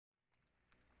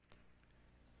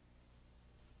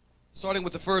Starting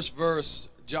with the first verse,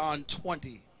 John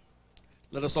 20.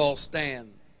 Let us all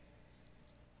stand.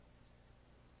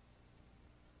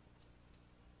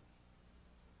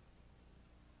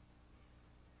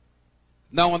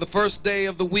 Now on the first day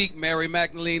of the week, Mary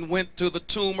Magdalene went to the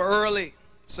tomb early.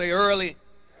 Say early.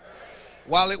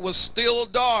 While it was still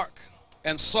dark,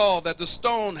 and saw that the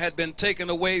stone had been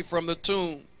taken away from the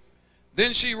tomb.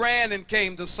 Then she ran and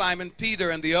came to Simon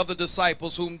Peter and the other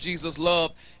disciples whom Jesus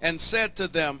loved, and said to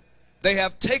them, "They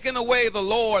have taken away the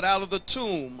Lord out of the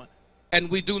tomb, and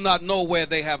we do not know where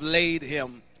they have laid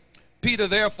him." Peter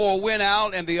therefore went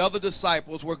out, and the other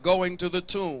disciples were going to the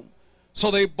tomb.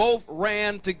 So they both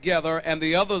ran together, and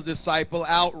the other disciple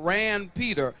outran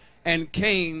Peter and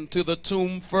came to the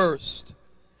tomb first.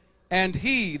 And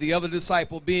he, the other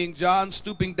disciple, being John,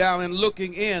 stooping down and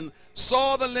looking in,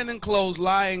 saw the linen clothes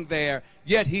lying there,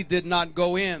 yet he did not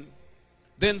go in.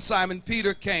 Then Simon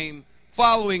Peter came,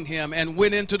 following him, and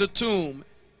went into the tomb.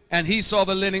 And he saw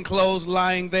the linen clothes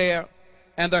lying there,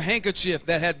 and the handkerchief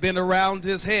that had been around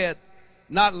his head,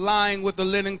 not lying with the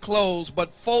linen clothes,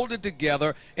 but folded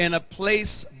together in a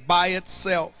place by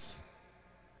itself.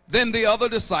 Then the other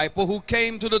disciple, who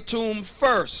came to the tomb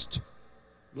first,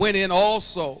 went in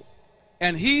also,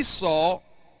 and he saw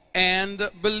and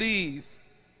believed.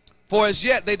 For as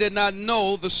yet they did not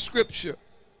know the scripture,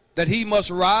 that he must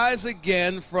rise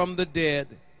again from the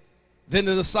dead. Then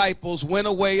the disciples went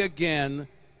away again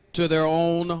to their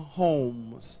own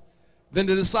homes. Then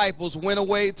the disciples went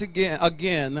away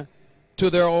again to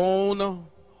their own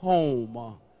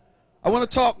home. I want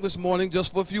to talk this morning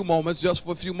just for a few moments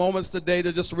today,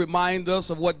 to just remind us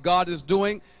of what God is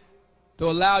doing, to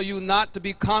allow you not to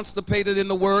be constipated in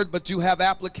the word, but you have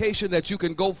application that you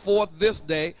can go forth this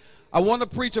day. I want to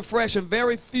preach afresh, and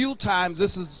very few times,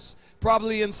 this is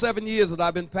probably in 7 years that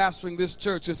I've been pastoring this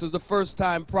church, this is the first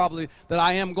time probably that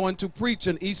I am going to preach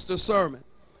an Easter sermon,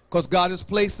 because God has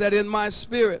placed that in my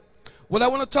spirit. What I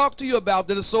want to talk to you about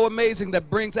that is so amazing, that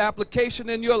brings application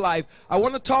in your life, I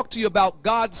want to talk to you about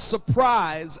God's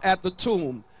surprise at the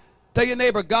tomb. Tell your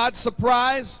neighbor, God's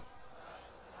surprise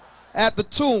at the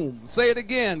tomb. Say it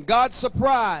again, God's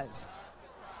surprise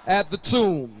at the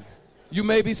tomb. You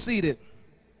may be seated.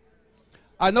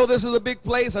 I know this is a big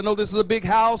place. I know this is a big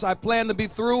house. I plan to be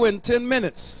through in 10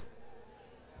 minutes.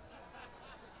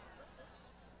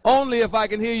 Only if I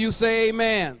can hear you say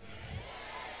amen.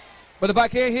 But if I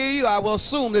can't hear you, I will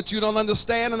assume that you don't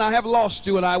understand, and I have lost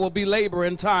you, and I will be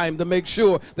laboring time to make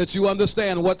sure that you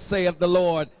understand what saith the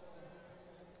Lord.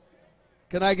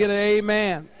 Can I get an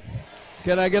amen?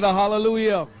 Can I get a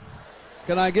hallelujah?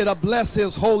 Can I get a bless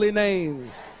his holy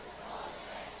name?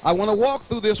 I want to walk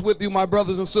through this with you, my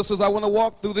brothers and sisters. I want to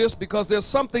walk through this because there's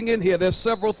something in here. There's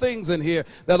several things in here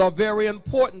that are very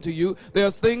important to you. There are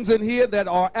things in here that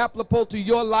are applicable to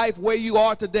your life where you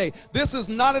are today. This is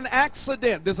not an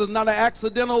accident. This is not an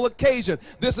accidental occasion.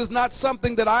 This is not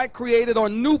something that I created or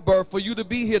new birth for you to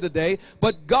be here today.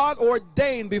 But God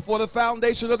ordained before the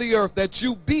foundation of the earth that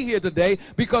you be here today,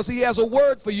 because he has a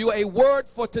word for you, a word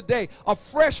for today, a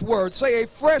fresh word. Say a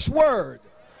fresh word.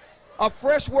 A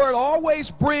fresh word always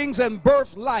brings and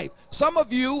births life. Some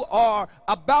of you are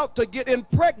about to get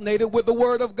impregnated with the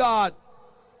word of God.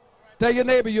 Tell your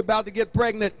neighbor you're about to get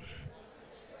pregnant.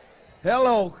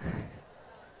 Hello.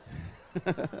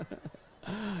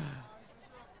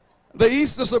 The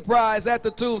Easter surprise at the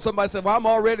tomb. Somebody said, well, I'm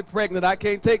already pregnant. I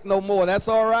can't take no more. That's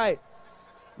all right.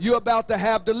 You're about to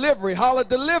have delivery. Holla,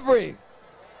 delivery.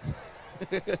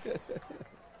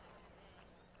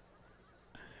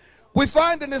 We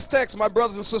find in this text, my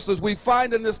brothers and sisters, we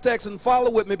find in this text, and follow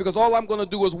with me because all I'm going to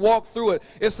do is walk through it.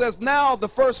 It says, now the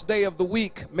first day of the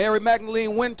week, Mary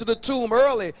Magdalene went to the tomb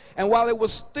early, and while it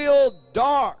was still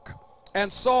dark, and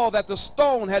saw that the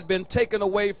stone had been taken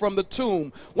away from the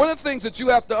tomb. One of the things that you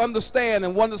have to understand,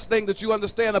 and one of the things that you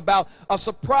understand about a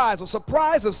surprise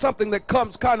is something that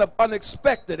comes kind of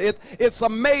unexpected. It's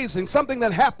amazing, something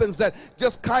that happens that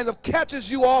just kind of catches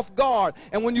you off guard.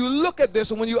 And when you look at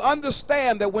this, and when you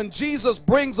understand that when Jesus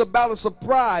brings about a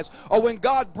surprise, or when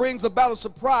God brings about a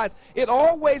surprise, it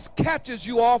always catches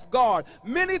you off guard.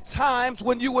 Many times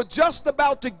when you were just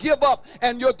about to give up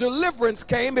and your deliverance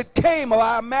came, it came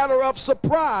by a matter of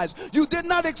surprise. You did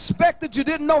not expect it. You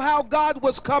didn't know how God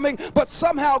was coming, but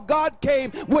somehow God came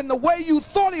when the way you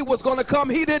thought he was going to come,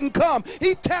 he didn't come.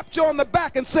 He tapped you on the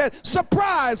back and said,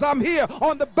 surprise, I'm here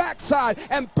on the backside,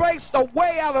 and placed a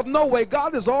way out of no way.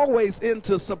 God is always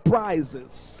into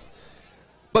surprises.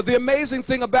 But the amazing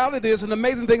thing about it is, an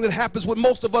amazing thing that happens with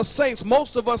most of us saints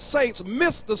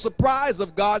miss the surprise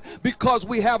of God because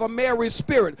we have a Mary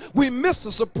spirit. We miss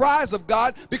the surprise of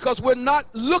God because we're not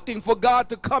looking for God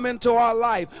to come into our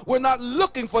life. We're not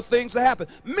looking for things to happen.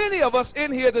 Many of us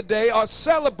in here today are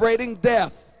celebrating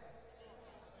death.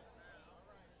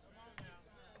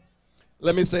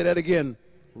 Let me say that again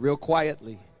real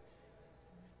quietly.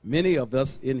 Many of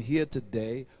us in here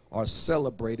today are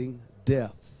celebrating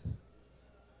death.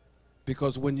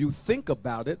 Because when you think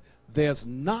about it, there's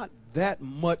not that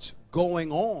much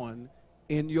going on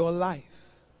in your life.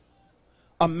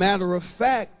 A matter of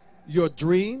fact, your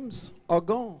dreams are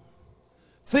gone.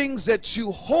 Things that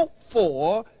you hope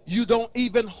for, you don't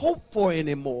even hope for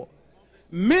anymore.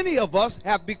 Many of us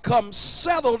have become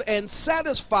settled and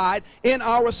satisfied in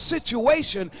our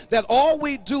situation that all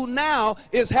we do now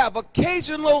is have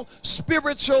occasional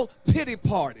spiritual pity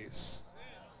parties.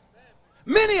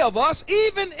 Many of us,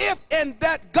 even if and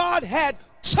that God had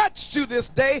touched you this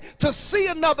day to see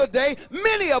another day,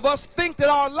 many of us think that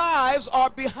our lives are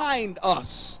behind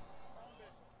us.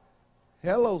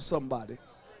 Hello, somebody.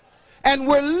 And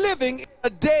we're living in a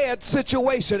dead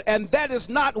situation, and that is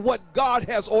not what God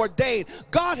has ordained.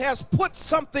 God has put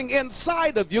something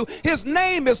inside of you. His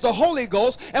name is the Holy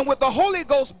Ghost, and with the Holy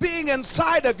Ghost being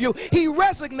inside of you, he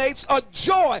resonates a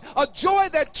joy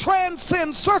that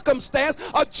transcends circumstance,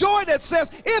 a joy that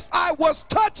says, if I was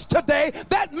touched today,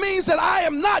 that means that I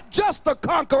am not just a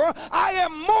conqueror, I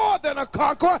am more than a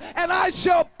conqueror, and I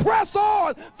shall press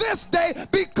on this day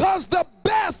because the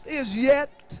best is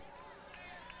yet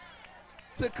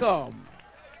to come.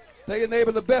 Tell your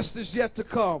neighbor, the best is yet to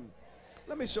come.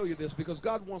 Let me show you this, because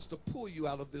God wants to pull you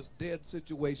out of this dead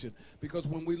situation. Because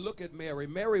when we look at Mary,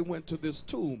 Mary went to this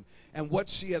tomb, and what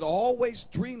she had always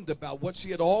dreamed about, what she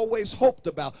had always hoped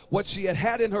about, what she had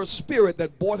had in her spirit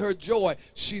that brought her joy,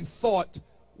 she thought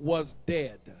was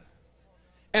dead.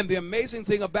 And the amazing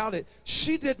thing about it,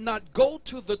 she did not go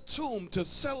to the tomb to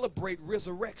celebrate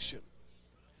resurrection.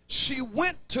 She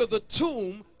went to the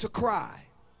tomb to cry.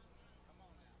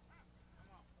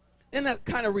 Isn't that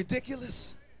kind of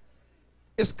ridiculous?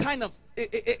 It's kind of,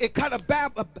 it kind of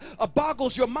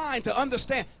boggles your mind to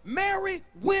understand. Mary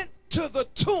went to the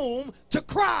tomb to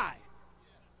cry.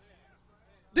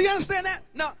 Do you understand that?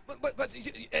 No,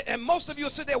 and most of you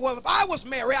sit there, well, if I was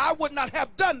Mary, I would not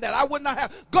have done that. I would not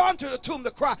have gone to the tomb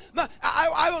to cry. No,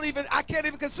 I can't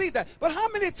even conceive that. But how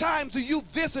many times do you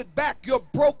visit back your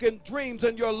broken dreams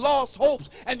and your lost hopes,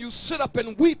 and you sit up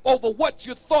and weep over what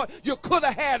you thought you could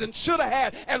have had and should have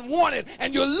had and wanted,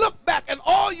 and you look back and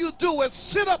all you do is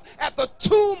sit up at the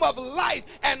tomb of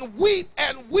life and weep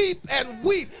and weep and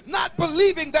weep, not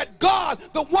believing that God,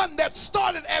 the one that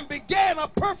started and began a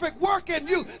perfect work in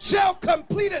you, shall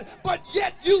complete it. But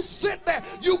yet you sit there,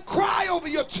 you cry over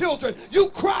your children, you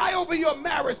cry over your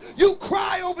marriage, you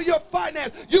cry over your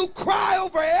finance, you cry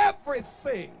over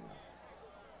everything,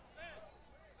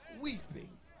 weeping,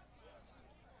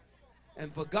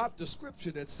 and forgot the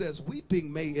scripture that says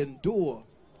weeping may endure.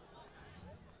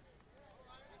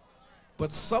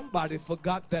 But somebody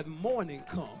forgot that morning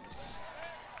comes,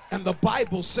 and the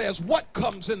Bible says what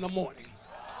comes in the morning?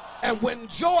 And when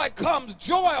joy comes,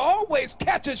 joy always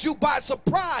catches you by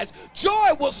surprise. Joy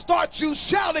will start you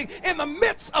shouting in the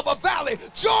midst of a valley.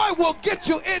 Joy will get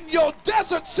you in your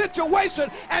desert situation,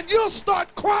 and you'll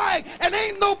start crying, and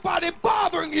ain't nobody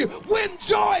bothering you. When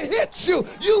joy hits you,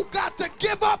 you got to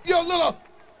give up your little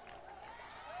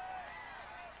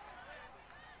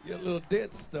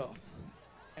dead stuff,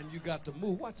 and you got to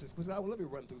move. Watch this. Let me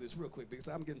run through this real quick, because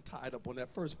I'm getting tied up on that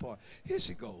first part. Here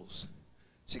she goes.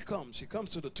 She comes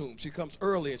to the tomb. She comes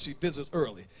early and she visits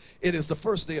early. It is the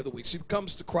first day of the week. She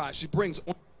comes to cry. She brings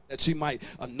ointment that she might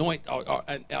anoint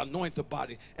the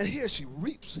body. And here she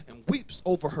weeps and weeps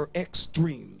over her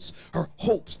ex-dreams, her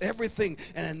hopes, everything.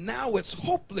 And now it's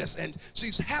hopeless, and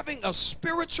she's having a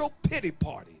spiritual pity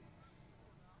party.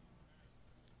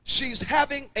 She's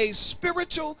having a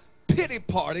spiritual pity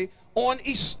party on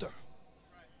Easter.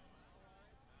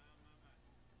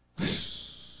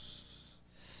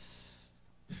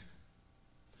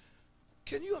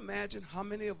 Can you imagine how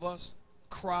many of us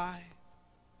cry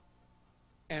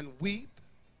and weep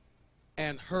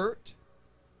and hurt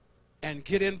and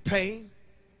get in pain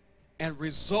and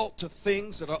result to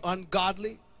things that are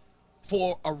ungodly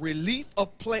for a relief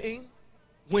of pain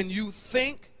when you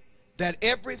think that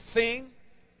everything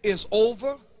is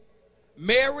over?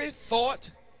 Mary thought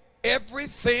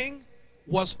everything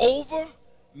was over.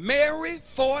 Mary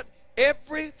thought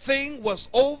everything was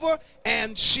over,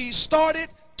 and she started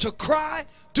to cry.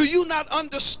 Do you not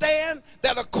understand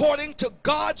that according to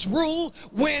God's rule,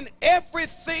 when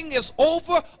everything is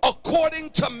over, according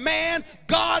to man,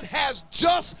 God has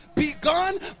just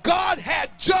begun? God had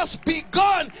just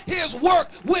begun his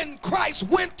work when Christ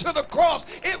went to the cross.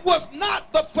 It was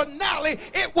not the finale,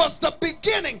 it was the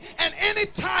beginning. And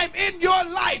anytime in your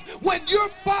life when you're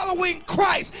following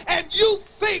Christ and you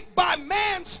think by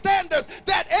man's standards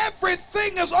that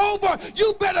everything is over,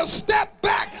 you better step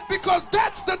back, because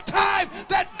that's the time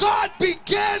that God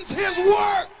begins his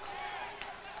work.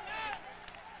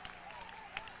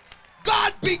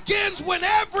 God begins when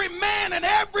every man and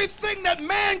everything that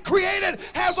man created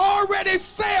has already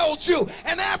failed you.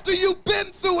 And after you've been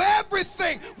through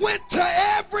everything, went to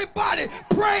everybody,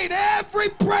 prayed every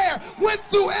prayer, went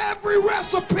through every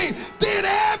recipe, did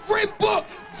every book,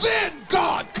 then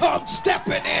God comes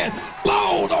stepping in,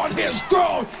 bold on his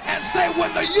throne, and say,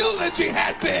 when the eulogy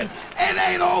had been, it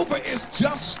ain't over, it's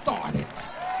just started.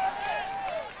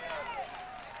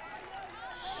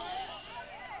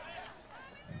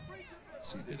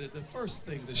 She did it, the first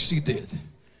thing that she did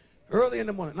early in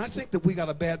the morning. And I think that we got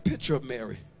a bad picture of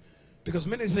Mary, because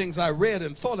many things I read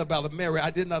and thought about Mary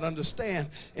I did not understand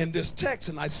in this text,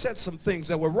 and I said some things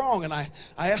that were wrong, and I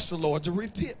asked the Lord to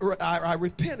repent. I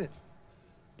repented.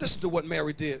 Listen to what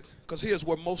Mary did, because here's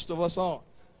where most of us are.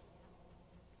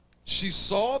 She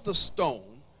saw the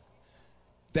stone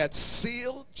that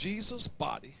sealed Jesus'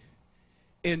 body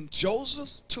in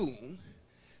Joseph's tomb.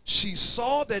 She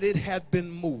saw that it had been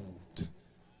moved.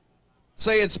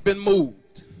 Say, it's been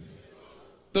moved.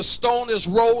 The stone is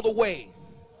rolled away.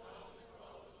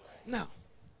 Now,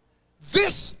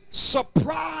 this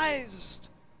surprised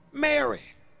Mary.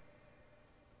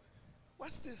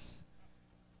 What's this?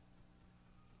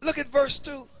 Look at verse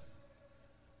 2.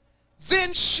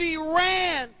 Then she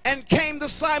ran and came to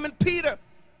Simon Peter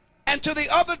and to the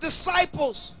other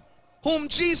disciples whom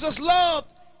Jesus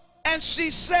loved, and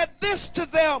she said this to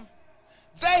them: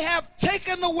 they have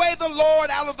taken away the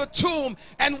Lord out of the tomb,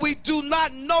 and we do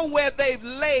not know where they've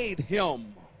laid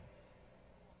him.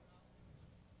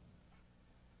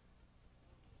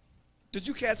 Did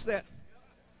you catch that?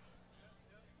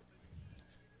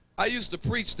 I used to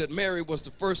preach that Mary was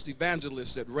the first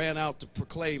evangelist that ran out to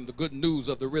proclaim the good news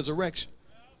of the resurrection.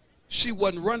 She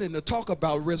wasn't running to talk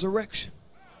about resurrection.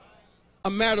 A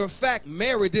matter of fact,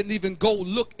 Mary didn't even go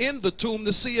look in the tomb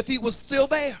to see if he was still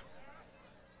there.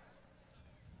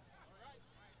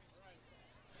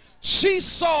 She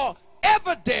saw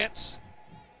evidence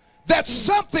that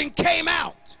something came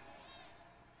out,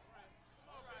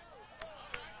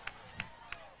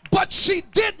 but she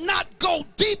did not go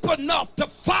deep enough to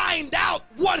find out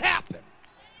what happened.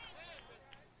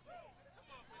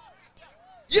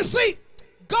 You see,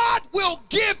 God will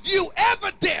give you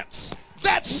evidence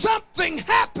that something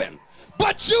happened,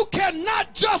 but you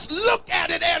cannot just look at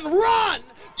it and run.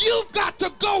 You've got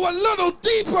to go a little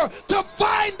deeper to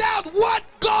find out what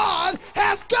God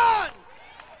has done.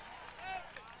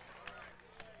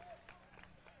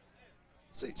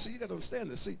 See, you got to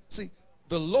understand this. See,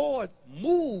 the Lord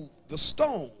moved the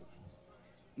stone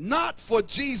not for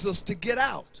Jesus to get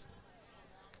out.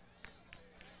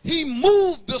 He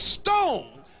moved the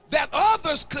stone that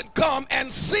others could come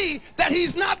and see that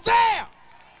he's not there.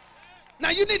 Now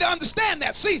you need to understand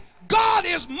that. See, God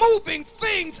is moving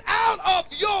things out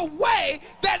of your way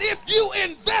that if you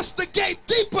investigate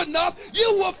deep enough,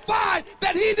 you will find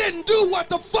that he didn't do what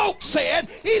the folks said.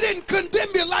 He didn't condemn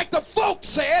you like the folks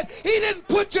said. He didn't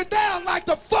put you down like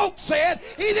the folks said.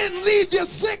 He didn't leave you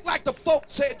sick like the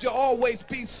folks said you'll always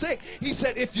be sick. He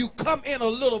said if you come in a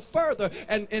little further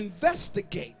and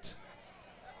investigate.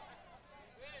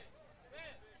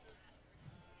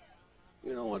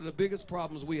 You know, one of the biggest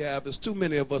problems we have is too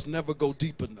many of us never go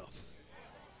deep enough.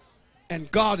 And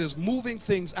God is moving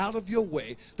things out of your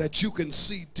way that you can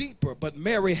see deeper. But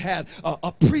Mary had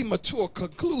a premature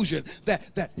conclusion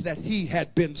that he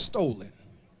had been stolen.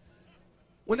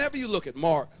 Whenever you look at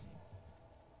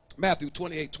Matthew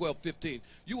 28, 12, 15,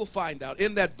 you will find out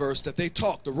in that verse that they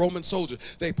talked, the Roman soldiers,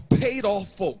 they paid off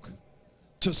folk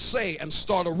to say and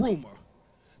start a rumor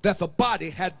that the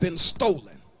body had been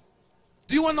stolen.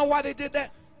 Do you want to know why they did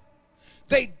that?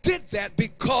 They did that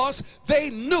because they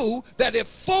knew that if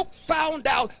folk found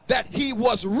out that he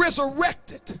was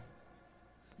resurrected,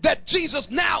 that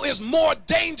Jesus now is more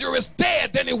dangerous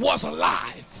dead than he was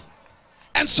alive.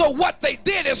 And so what they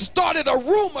did is started a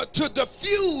rumor to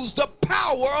diffuse the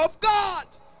power of God.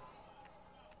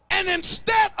 And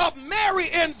instead of Mary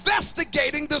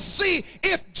investigating to see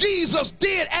if Jesus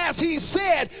did as he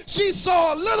said, she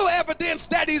saw a little evidence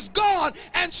that he's gone,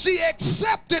 and she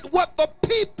accepted what the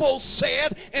people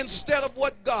said instead of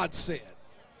what God said.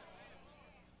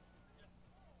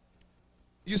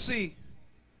 You see,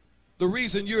 the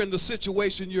reason you're in the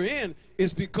situation you're in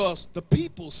is because the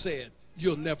people said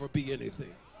you'll never be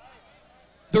anything.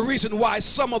 The reason why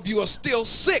some of you are still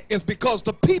sick is because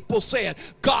the people said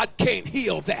God can't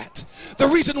heal that. The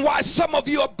reason why some of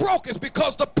you are broke is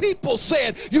because the people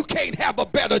said you can't have a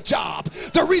better job.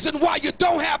 The reason why you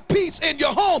don't have peace in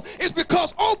your home is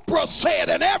because Oprah said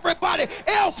and everybody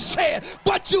else said,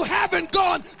 but you haven't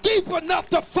gone deep enough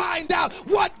to find out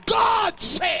what God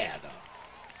said.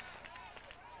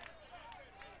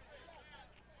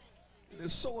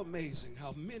 It's so amazing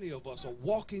how many of us are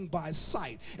walking by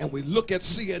sight, and we look at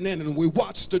CNN and we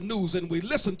watch the news and we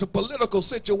listen to political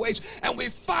situations and we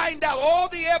find out all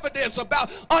the evidence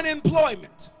about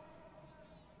unemployment.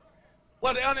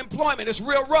 Well, the unemployment is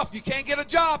real rough. You can't get a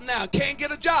job now. Can't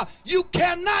get a job. You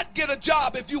cannot get a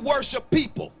job if you worship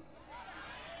people.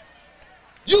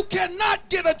 You cannot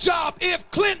get a job if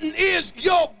Clinton is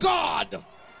your God.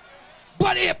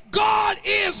 But if God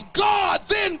is God,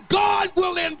 then God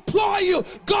will employ you.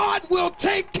 God will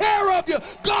take care of you.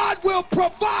 God will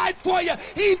provide for you.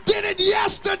 He did it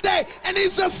yesterday, and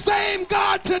he's the same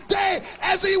God today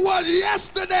as he was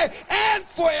yesterday and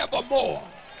forevermore.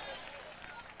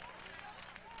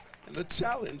 And the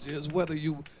challenge is whether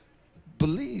you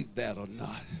believe that or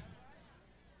not.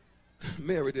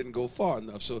 Mary didn't go far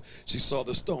enough, so she saw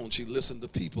the stone. She listened to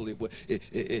people.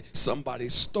 Somebody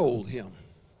stole him.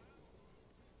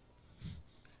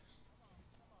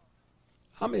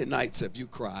 How many nights have you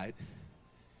cried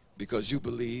because you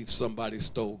believe somebody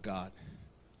stole God?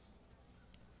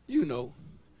 You know,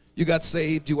 you got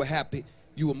saved, you were happy,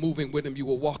 you were moving with him, you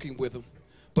were walking with him,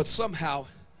 but somehow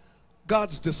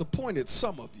God's disappointed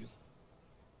some of you.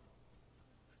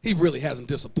 He really hasn't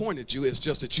disappointed you, it's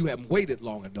just that you haven't waited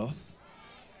long enough.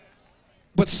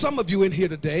 But some of you in here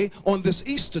today, on this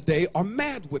Easter day, are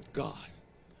mad with God.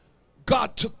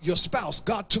 God took your spouse,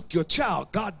 God took your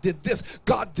child, God did this,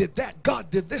 God did that, God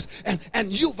did this, and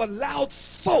you've allowed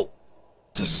folk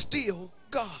to steal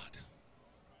God.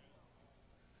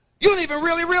 You don't even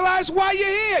really realize why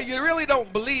you're here. You really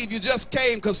don't believe you just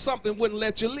came because something wouldn't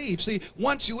let you leave. See,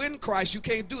 once you're in Christ, you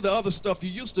can't do the other stuff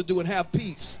you used to do and have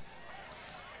peace.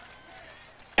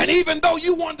 And even though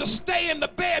you wanted to stay in the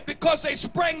bed because they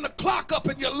sprang the clock up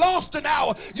and you lost an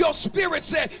hour, your spirit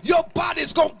said your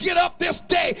body's going to get up this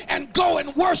day and go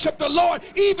and worship the Lord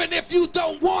even if you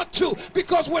don't want to,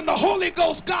 because when the Holy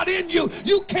Ghost got in you,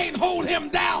 you can't hold him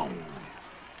down.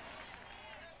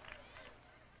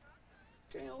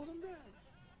 Can't hold him down.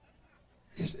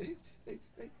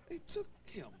 They took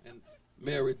him, and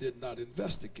Mary did not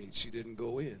investigate. She didn't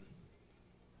go in.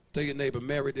 Tell your neighbor,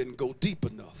 Mary didn't go deep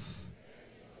enough.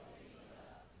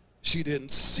 She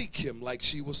didn't seek him like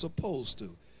she was supposed to.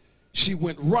 She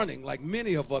went running like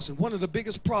many of us. And one of the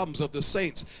biggest problems of the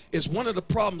saints is, one of the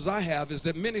problems I have is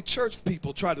that many church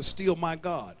people try to steal my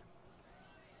God.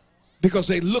 Because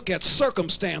they look at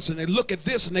circumstance and they look at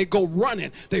this and they go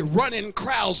running. They run in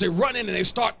crowds, they run in and they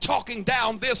start talking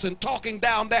down this and talking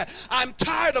down that. I'm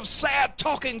tired of sad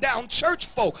talking down church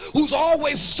folk who's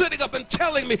always sitting up and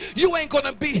telling me you ain't going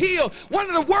to be healed. One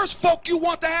of the worst folk you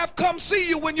want to have come see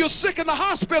you when you're sick in the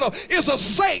hospital is a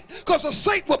saint, because a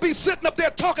saint will be sitting up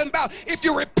there talking about if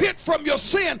you repent from your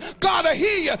sin, God will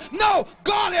heal you. No,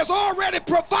 God has already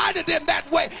provided in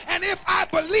that way. And if I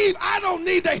believe, I don't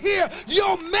need to hear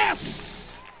your mess.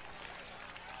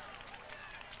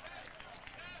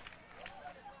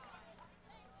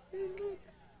 Look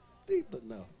deep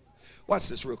enough. Watch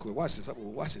this real quick. Watch this.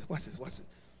 Watch this. Watch this. Watch this.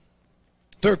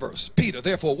 Third verse. Peter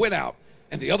therefore went out,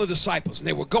 and the other disciples, and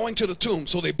they were going to the tomb,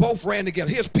 so they both ran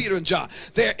together. Here's Peter and John.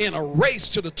 They're in a race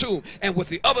to the tomb, and with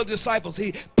the other disciples,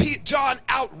 John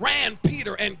outran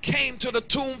Peter and came to the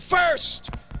tomb first.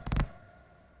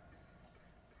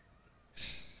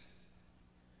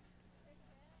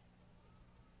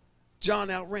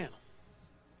 John outran them.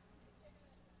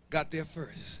 Got there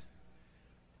first.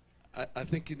 I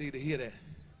think you need to hear that.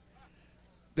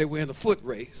 They were in a foot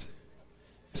race.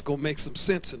 It's going to make some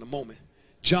sense in a moment.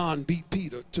 John beat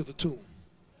Peter to the tomb.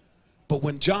 But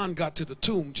when John got to the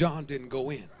tomb, John didn't go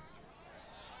in.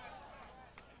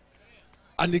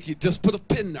 I think you just put a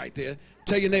pin right there.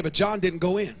 Tell your neighbor, John didn't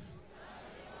go in.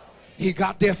 He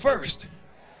got there first,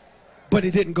 but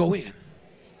he didn't go in.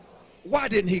 Why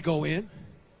didn't he go in?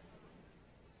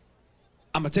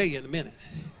 I'm going to tell you in a minute.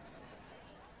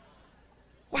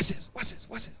 Watch this, watch this,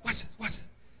 watch this, watch this, watch this.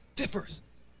 Fifth verse.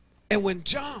 And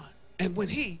when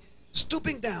he,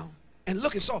 stooping down and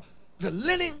looking, saw the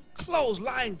linen clothes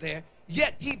lying there,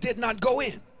 yet he did not go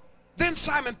in. Then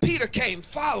Simon Peter came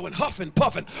following, huffing,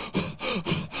 puffing,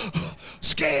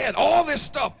 scared, all this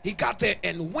stuff. He got there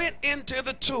and went into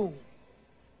the tomb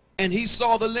And he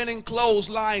saw the linen clothes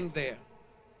lying there,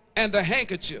 and the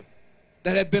handkerchief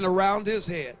that had been around his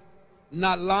head,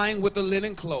 not lying with the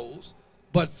linen clothes,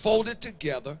 but folded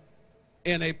together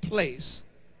in a place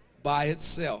by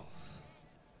itself.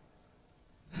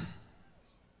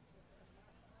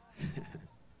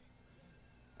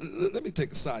 Let me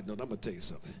take a side note. I'm going to tell you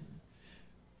something.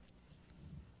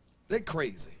 They're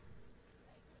crazy.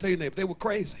 Tell your neighbor, they were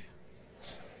crazy.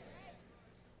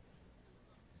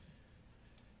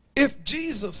 If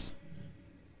Jesus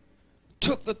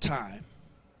took the time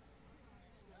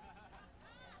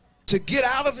to get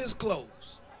out of his clothes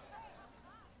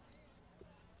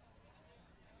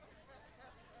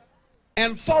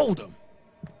and fold them,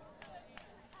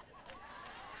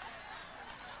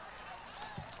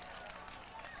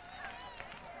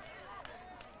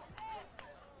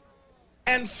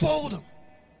 and fold them,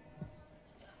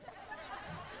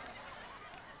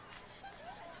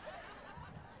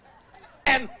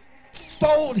 and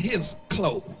fold his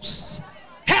clothes.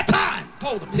 Had time,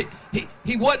 fold them.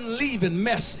 He wasn't leaving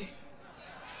messy.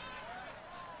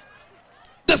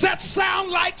 Does that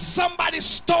sound like somebody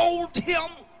stole him?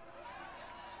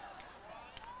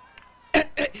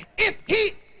 If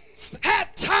he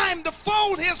had time to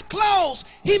fold his clothes,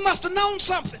 he must have known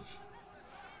something.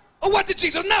 Or what did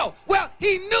Jesus know? Well,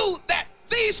 he knew that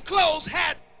these clothes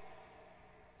had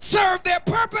served their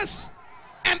purpose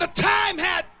and the time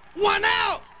had run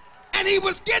out. And he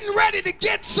was getting ready to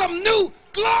get some new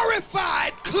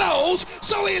glorified clothes,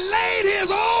 so he laid his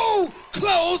old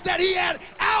clothes that he had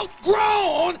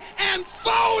outgrown and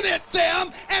folded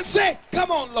them and said, come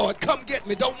on, Lord, come get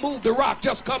me. Don't move the rock,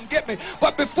 just come get me.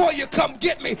 But before you come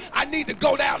get me, I need to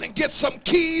go down and get some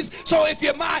keys. So if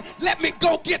you're mine, let me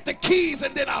go get the keys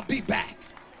and then I'll be back.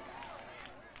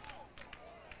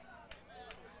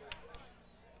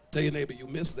 Tell your neighbor, you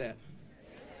missed that.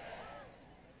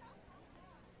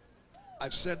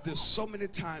 I've said this so many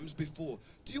times before.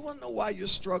 Do you want to know why you're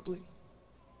struggling?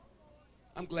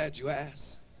 I'm glad you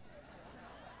asked.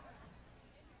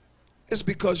 It's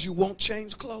because you won't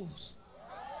change clothes.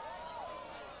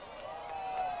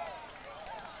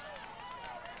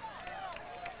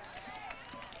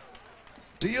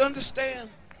 Do you understand?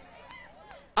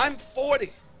 I'm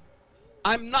 40.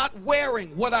 I'm not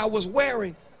wearing what I was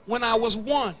wearing when I was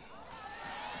 1.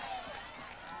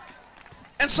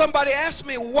 And somebody asked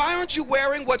me, why aren't you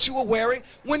wearing what you were wearing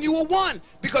when you were 1?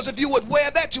 Because if you would wear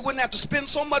that, you wouldn't have to spend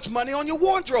so much money on your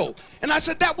wardrobe. And I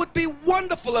said, that would be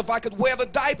wonderful if I could wear the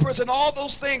diapers and all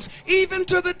those things, even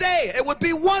to the day. It would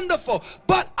be wonderful.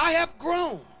 But I have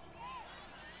grown.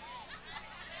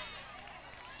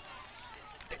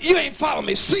 You ain't following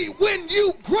me. See, when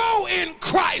you grow in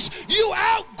Christ, you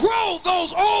outgrow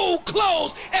those old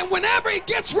clothes. And whenever he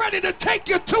gets ready to take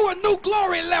you to a new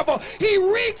glory level, he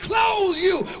reclothes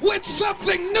you with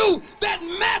something new that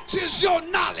matches your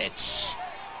knowledge.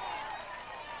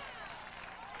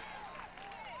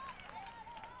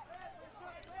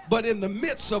 But in the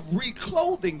midst of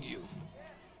reclothing you,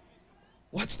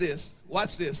 watch this.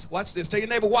 Watch this. Watch this. Tell your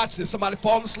neighbor, watch this. Somebody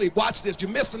falling asleep. Watch this. You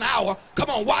missed an hour. Come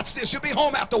on, watch this. You'll be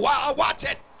home after a while. Watch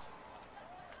it.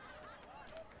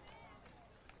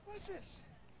 What's this?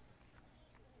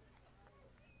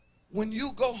 When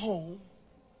you go home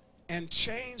and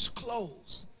change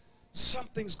clothes,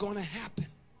 something's going to happen.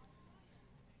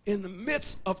 In the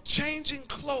midst of changing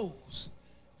clothes,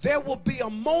 there will be a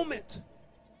moment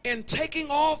in taking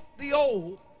off the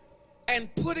old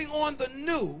and putting on the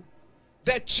new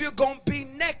that you're going to be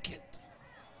naked.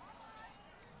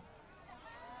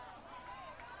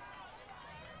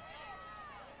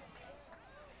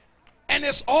 And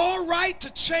it's all right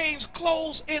to change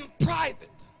clothes in private.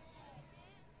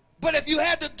 But if you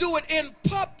had to do it in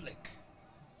public,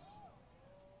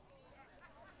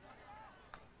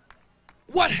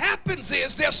 what happens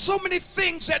is there's so many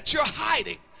things that you're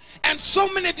hiding. And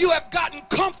so many of you have gotten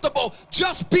comfortable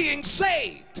just being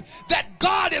saved that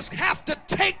God is have to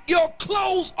take your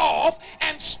clothes off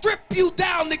and strip you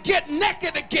down to get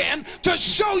naked again to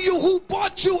show you who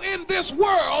brought you in this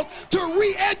world, to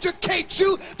re-educate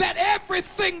you that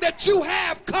everything that you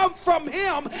have come from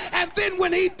him. And then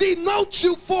when he denotes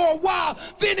you for a while,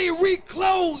 then he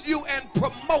reclothes you and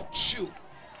promotes you.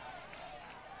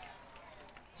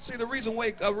 See, the reason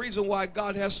why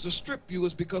God has to strip you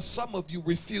is because some of you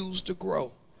refuse to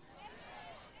grow.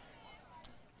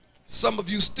 Some of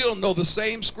you still know the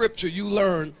same scripture you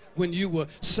learned when you were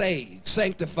saved,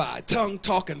 sanctified, tongue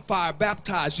talking, fire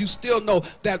baptized. You still know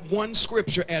that one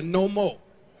scripture and no more.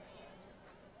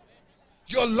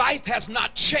 Your life has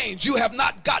not changed. You have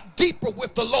not got deeper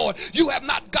with the Lord. You have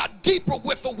not got deeper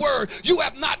with the word. You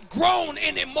have not grown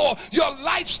anymore. Your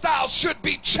lifestyle should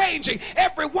be changing.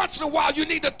 Every once in a while you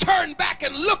need to turn back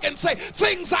and look and say,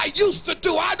 things I used to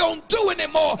do, I don't do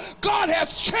anymore. God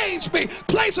has changed me.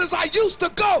 Places I used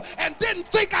to go and didn't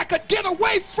think I could get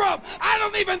away from, I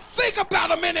don't even think about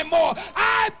them anymore.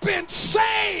 I've been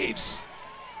saved,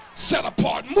 set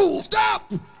apart, moved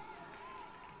up.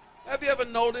 Have you ever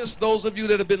noticed, those of you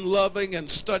that have been loving and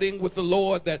studying with the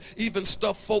Lord, that even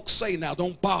stuff folks say now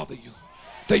don't bother you?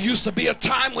 There used to be a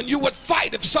time when you would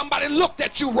fight if somebody looked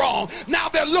at you wrong. Now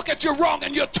they'll look at you wrong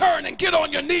and you turn and get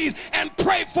on your knees and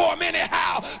pray for them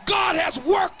anyhow. God has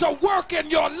worked a work in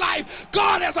your life.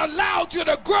 God has allowed you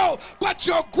to grow, but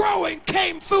your growing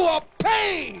came through a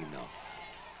pain.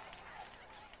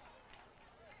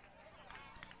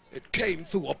 It came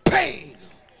through a pain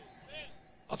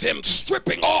of him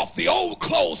stripping off the old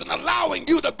clothes and allowing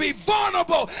you to be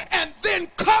vulnerable and then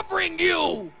covering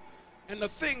you. And the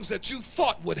things that you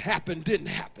thought would happen didn't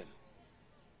happen.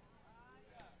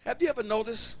 Have you ever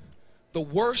noticed the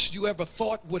worst you ever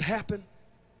thought would happen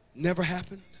never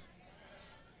happened?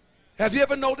 Have you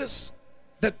ever noticed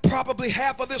that probably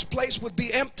half of this place would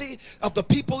be empty of the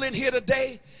people in here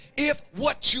today if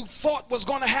what you thought was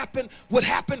going to happen would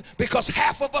happen, because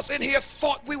half of us in here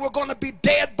thought we were going to be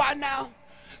dead by now?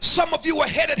 Some of you were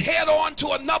headed head on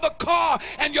to another car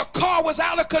and your car was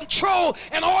out of control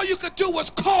and all you could do was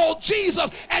call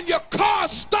Jesus and your car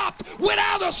stopped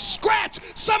without a scratch.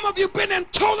 Some of you been in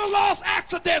total loss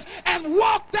accidents and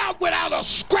walked out without a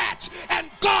scratch, and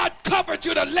God covered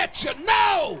you to let you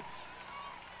know.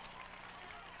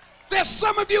 There's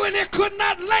some of you in there could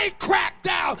not lay crack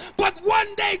down, but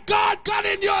one day God got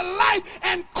in your life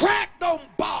and crack don't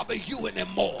bother you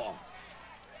anymore.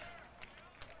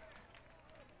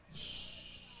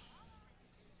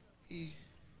 He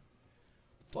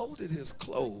folded his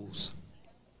clothes,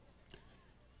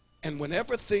 and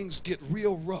whenever things get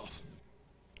real rough,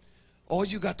 all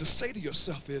you got to say to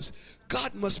yourself is,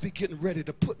 God must be getting ready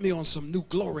to put me on some new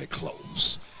glory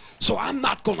clothes. So I'm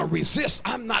not going to resist.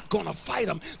 I'm not going to fight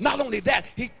him. Not only that,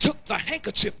 he took the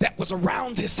handkerchief that was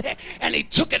around his head and he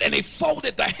took it and he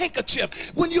folded the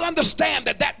handkerchief. When you understand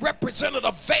that that represented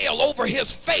a veil over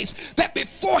his face, that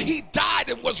before he died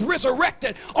and was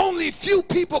resurrected, only few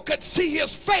people could see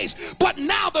his face. But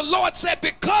now the Lord said,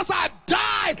 because I've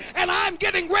died and I'm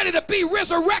getting ready to be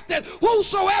resurrected,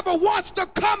 whosoever wants to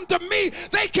come to me,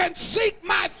 they can seek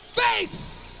my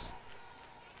face.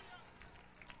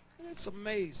 It's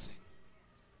amazing.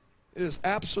 It is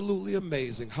absolutely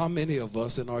amazing how many of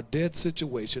us in our dead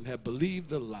situation have believed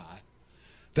the lie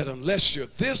that unless you're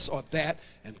this or that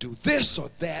and do this or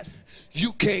that,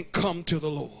 you can't come to the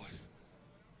Lord.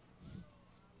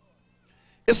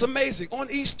 It's amazing.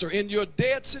 On Easter, in your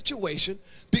dead situation,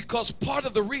 because part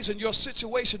of the reason your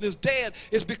situation is dead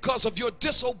is because of your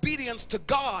disobedience to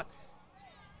God.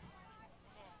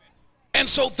 And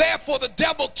so therefore the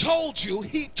devil told you,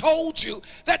 he told you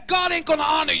that God ain't going to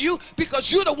honor you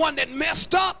because you're the one that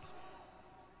messed up.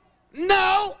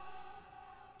 No.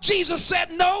 Jesus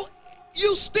said, no,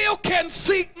 you still can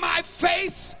seek my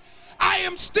face. I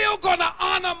am still going to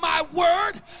honor my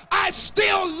word. I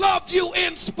still love you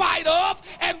in spite of.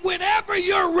 And whenever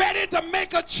you're ready to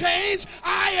make a change,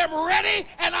 I am ready,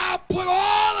 and I'll put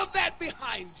all of that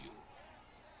behind you.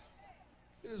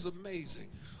 It is amazing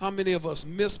how many of us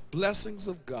miss blessings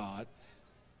of God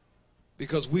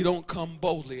because we don't come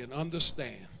boldly and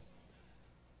understand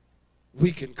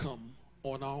we can come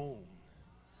on our own.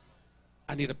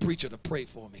 I need a preacher to pray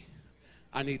for me.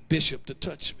 I need Bishop to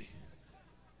touch me.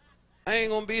 I ain't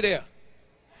gonna be there.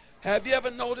 Have you ever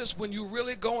noticed when you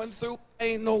really going through,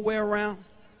 ain't nowhere around?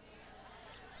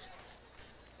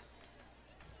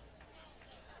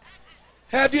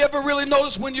 Have you ever really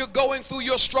noticed when you're going through,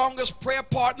 your strongest prayer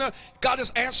partner got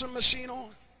his answering machine on?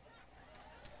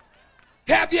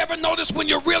 Have you ever noticed when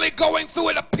you're really going through,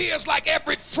 it appears like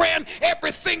every friend,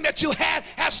 everything that you had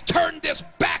has turned its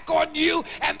back on you,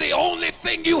 and the only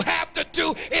thing you have to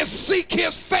do is seek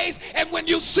his face, and when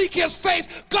you seek his face,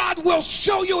 God will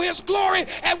show you his glory,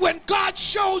 and when God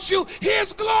shows you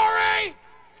his glory,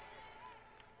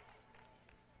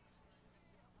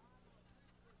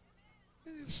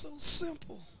 it's so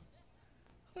simple.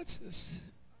 Watch this.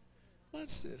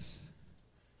 Watch this.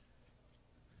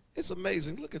 It's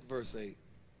amazing. Look at verse 8.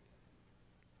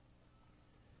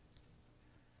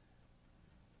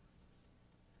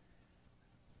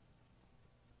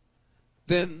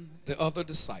 Then the other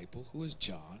disciple, who is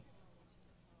John,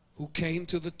 who came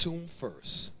to the tomb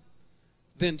first,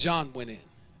 then John went in.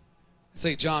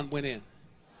 Say, John went in.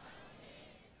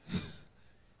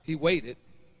 He waited,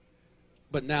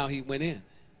 but now he went in.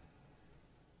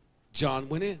 John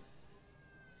went in.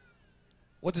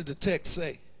 What did the text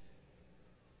say?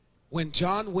 When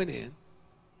John went in,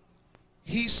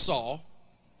 he saw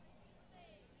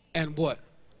and what?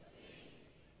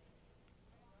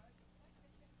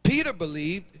 Peter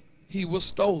believed he was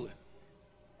stolen.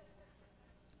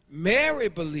 Mary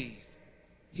believed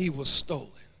he was stolen.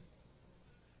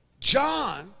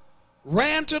 John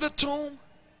ran to the tomb,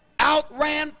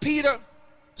 outran Peter,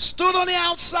 stood on the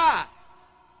outside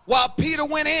while Peter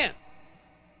went in.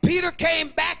 Peter came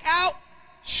back out,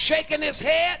 shaking his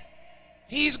head.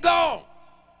 He's gone.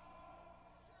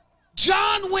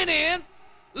 John went in,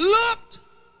 looked,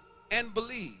 and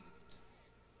believed.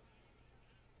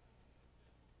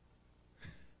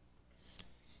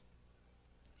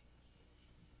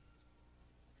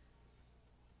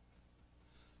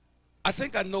 I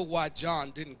think I know why John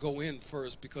didn't go in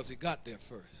first, because he got there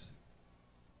first.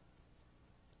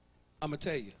 I'm going to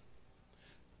tell you.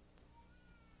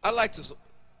 I like to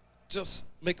just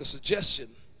make a suggestion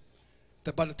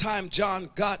that by the time John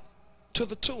got to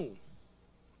the tomb,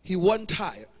 he wasn't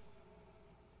tired,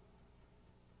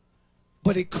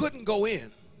 but he couldn't go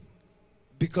in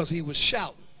because he was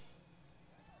shouting.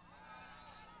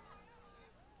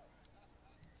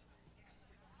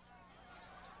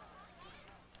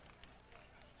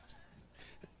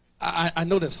 I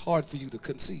know that's hard for you to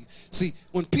conceive. See,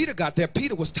 when Peter got there,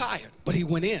 Peter was tired, but he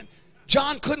went in.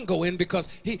 John couldn't go in because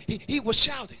he was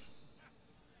shouting.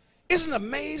 Isn't it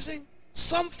amazing?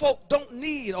 Some folk don't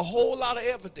need a whole lot of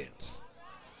evidence.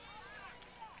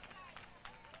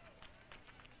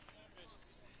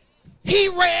 He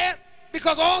ran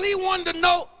because all he wanted to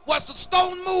know was the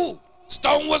stone moved.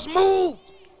 Stone was moved.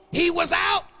 He was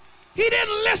out. He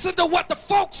didn't listen to what the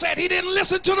folks said. He didn't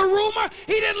listen to the rumor.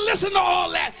 He didn't listen to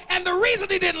all that. And the reason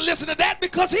he didn't listen to that,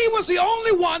 because he was the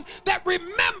only one that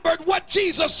remembered what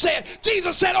Jesus said.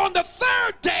 Jesus said, on the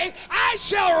third day, I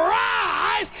shall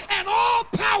rise and all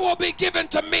power will be given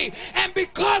to me. And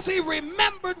because he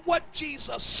remembered what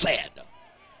Jesus said.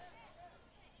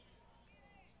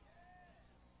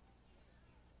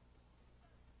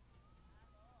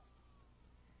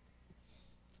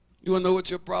 You want to know what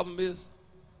your problem is?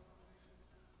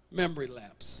 Memory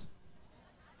lapse.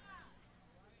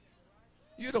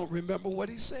 You don't remember what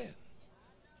he said.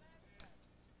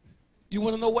 You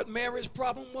want to know what Mary's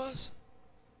problem was?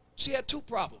 She had two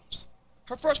problems.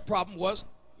 Her first problem was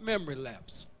memory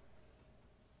lapse.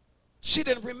 She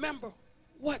didn't remember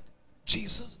what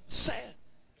Jesus said.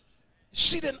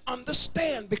 She didn't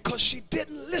understand because she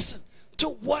didn't listen to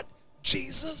what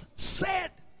Jesus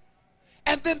said.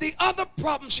 And then the other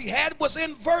problem she had was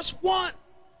in verse 1.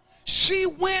 She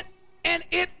went and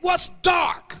it was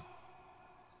dark.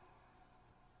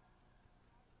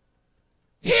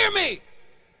 Hear me.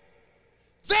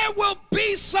 There will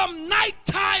be some night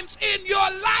times in your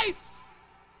life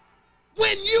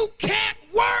when you can't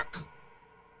work,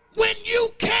 when you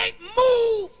can't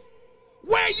move,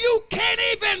 where you can't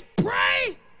even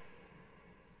pray.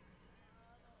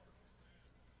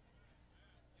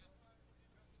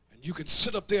 And you can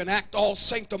sit up there and act all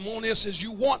sanctimonious as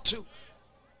you want to.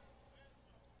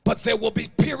 But there will be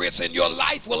periods in your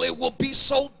life where it will be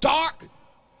so dark,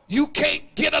 you can't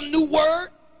get a new word.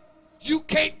 You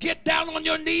can't get down on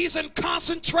your knees and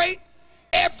concentrate.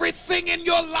 Everything in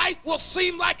your life will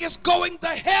seem like it's going to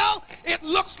hell. It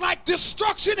looks like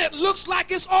destruction. It looks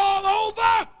like it's all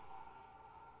over.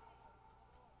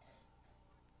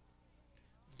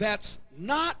 That's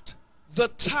not the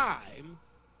time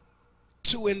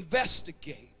to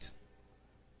investigate.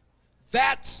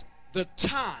 That's the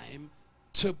time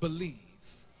to believe.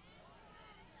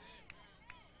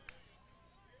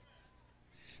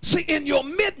 See, in your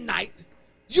midnight,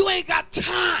 you ain't got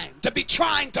time to be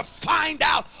trying to find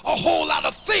out a whole lot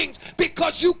of things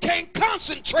because you can't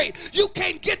concentrate. You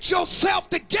can't get yourself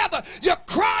together. You're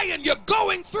crying, you're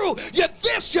going through, you're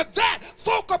this, you're that.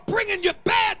 Folk are bringing you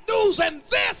bad news and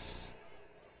this.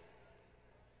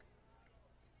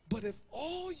 But if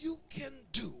all you can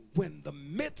do when the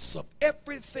midst of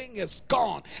everything is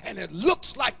gone and it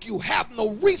looks like you have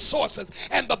no resources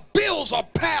and the bills are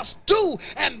past due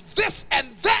and this and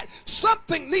that,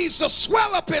 something needs to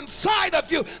swell up inside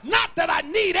of you. Not that I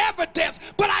need evidence,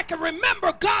 but I can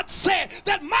remember God said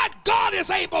that my God is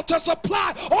able to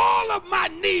supply all of my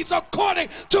needs according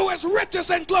to his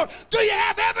riches and glory. Do you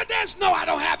have evidence? No, I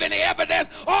don't have any evidence.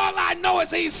 All I know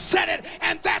is he said it,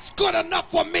 and that's good enough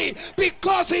for me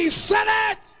because he said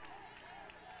it.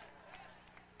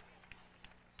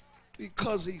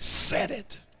 Because he said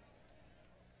it.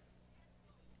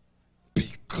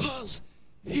 Because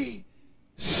he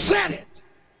said it.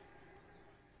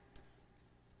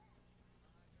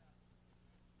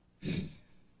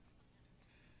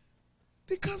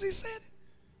 Because he said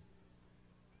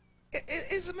it.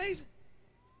 It's amazing.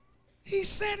 He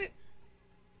said it.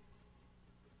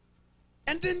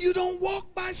 And then you don't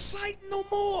walk by sight no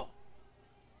more.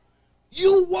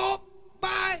 You walk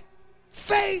by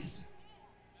faith.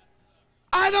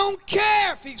 I don't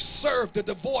care if he served the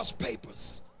divorce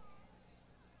papers.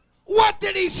 What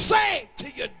did he say to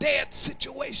your dead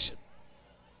situation?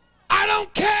 I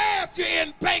don't care if you're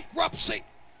in bankruptcy.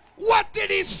 What did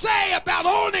he say about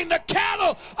owning the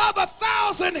cattle of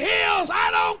 1,000 hills? I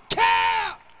don't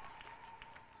care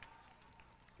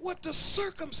what the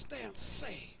circumstance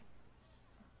say.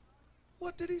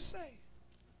 What did he say?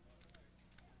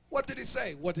 What did he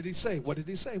say? What did he say? What did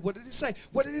he say? What did he say?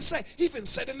 What did he say? He even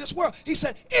said in this world. He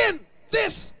said, in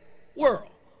this world,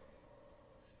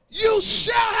 you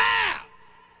shall have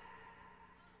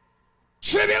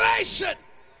tribulation.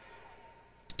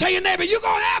 Tell your neighbor, you're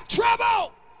going to have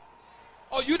trouble.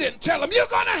 Oh, you didn't tell him. You're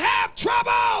going to have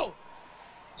trouble.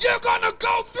 You're going to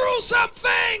go through some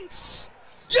things.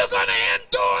 You're going to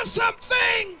endure some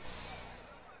things.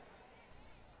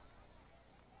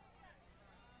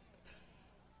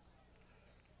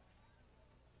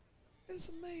 It's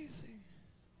amazing.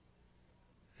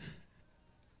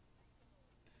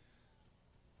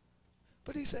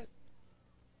 But he said,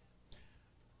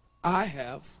 I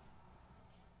have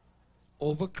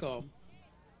overcome.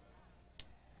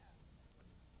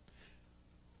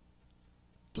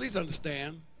 Please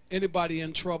understand, anybody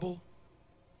in trouble,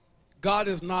 God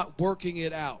is not working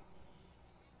it out.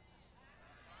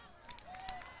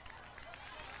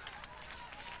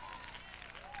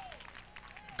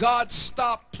 God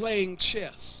stopped playing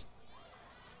chess.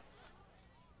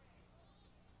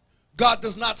 God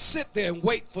does not sit there and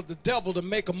wait for the devil to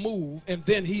make a move and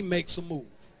then he makes a move.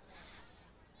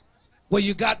 Well,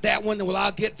 you got that one, well,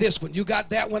 I'll get this one. You got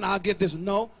that one, I'll get this one.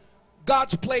 No.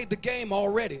 God's played the game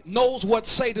already, knows what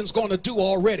Satan's going to do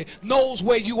already, knows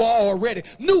where you are already,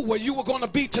 knew where you were going to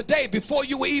be today before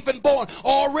you were even born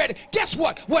already. Guess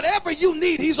what? Whatever you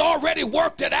need, he's already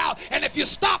worked it out. And if you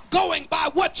stop going by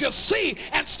what you see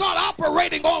and start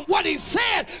operating on what he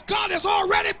said, God has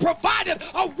already provided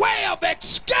a way of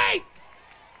escape.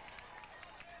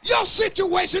 Your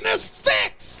situation is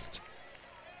fixed.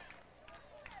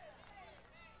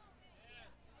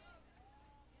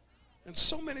 And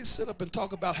so many sit up and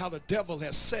talk about how the devil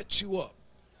has set you up.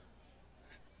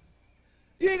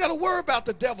 You ain't got to worry about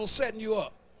the devil setting you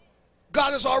up.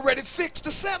 God has already fixed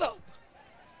the setup.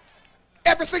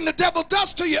 Everything the devil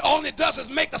does to you, all it does is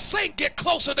make the saint get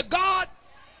closer to God.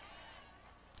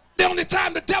 The only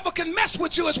time the devil can mess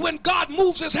with you is when God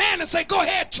moves his hand and say, go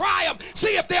ahead, try them,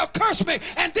 see if they'll curse me,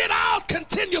 and then I'll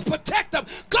continue to protect them.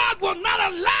 God will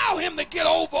not allow him to get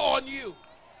over on you.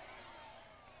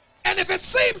 And if it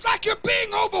seems like you're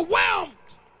being overwhelmed,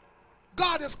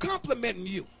 God is complimenting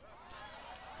you.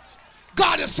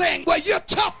 God is saying, well, you're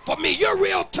tough for me. You're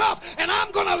real tough. And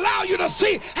I'm going to allow you to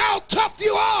see how tough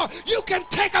you are. You can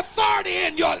take authority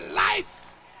in your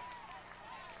life.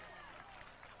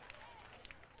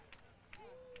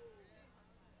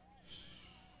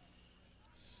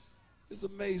 It's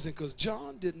amazing because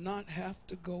John did not have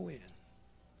to go in.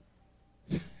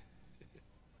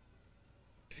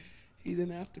 He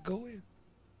didn't have to go in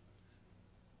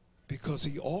because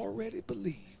he already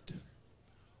believed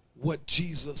what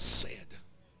Jesus said.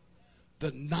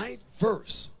 The 9th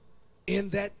verse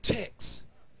in that text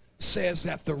says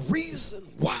that the reason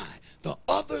why the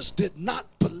others did not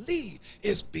believe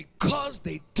is because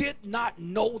they did not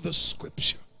know the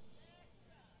scripture.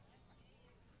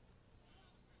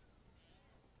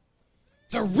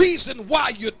 The reason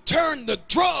why you turn to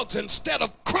drugs instead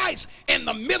of Christ in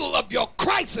the middle of your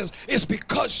crisis is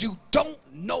because you don't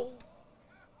know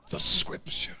the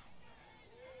scripture.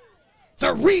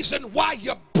 The reason why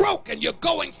you're broke and you're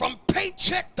going from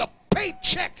paycheck to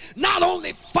paycheck, not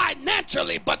only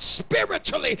financially but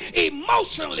spiritually,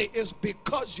 emotionally, is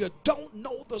because you don't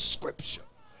know the scripture.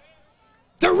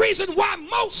 The reason why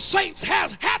most saints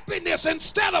have happiness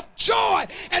instead of joy,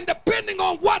 and depending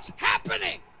on what's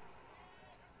happening,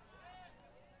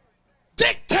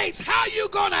 dictates how you're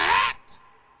going to act,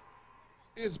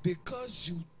 is because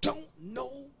you don't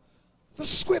know the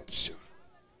scripture.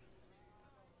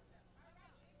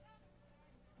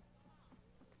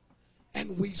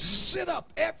 And we sit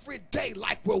up every day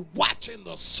like we're watching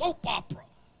the soap opera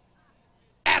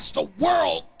as the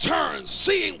world turns,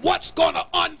 seeing what's going to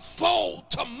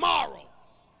unfold tomorrow.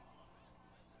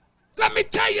 Let me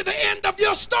tell you the end of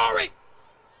your story.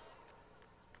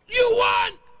 You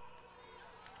won.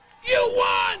 You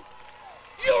won.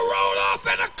 You rode off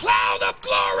in a cloud of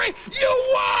glory.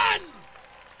 You won.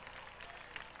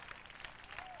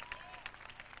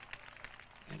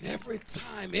 Every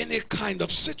time any kind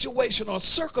of situation or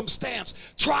circumstance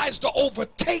tries to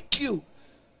overtake you,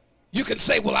 you can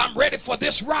say, well, I'm ready for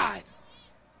this ride,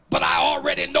 but I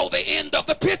already know the end of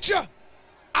the picture.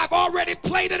 I've already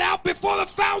played it out before the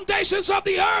foundations of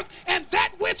the earth, and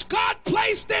that which God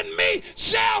placed in me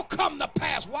shall come to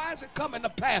pass. Why is it coming to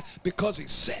pass? Because he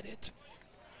said it.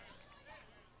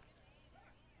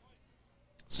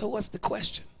 So what's the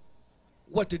question?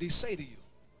 What did he say to you?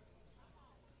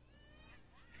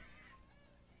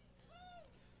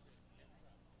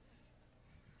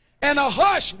 And a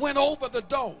hush went over the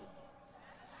dome.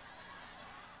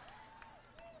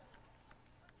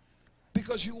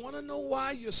 Because you want to know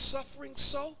why you're suffering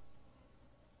so?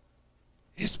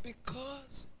 It's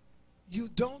because you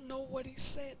don't know what he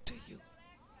said to you.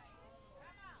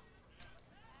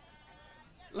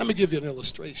 Let me give you an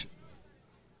illustration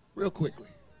real quickly.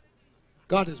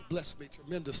 God has blessed me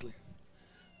tremendously.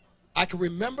 I can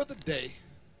remember the day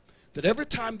that every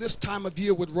time this time of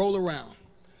year would roll around,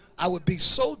 I would be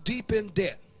so deep in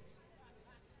debt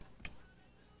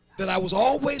that I was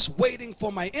always waiting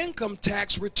for my income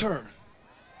tax return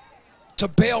to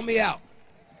bail me out.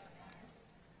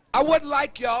 I wasn't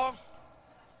like y'all,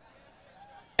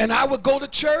 and I would go to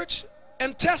church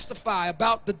and testify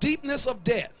about the deepness of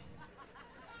debt,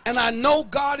 and I know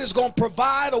God is going to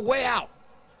provide a way out.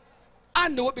 I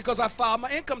knew it because I filed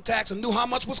my income tax and knew how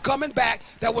much was coming back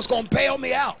that was going to bail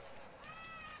me out.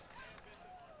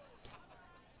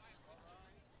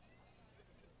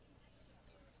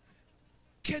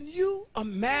 Can you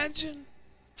imagine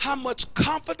how much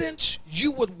confidence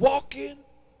you would walk in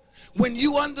when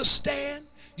you understand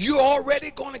you're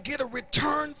already going to get a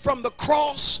return from the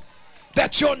cross,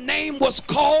 that your name was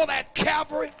called at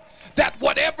Calvary, that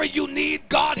whatever you need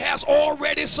God has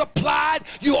already supplied,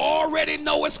 you already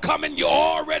know it's coming, you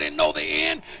already know the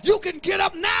end. You can get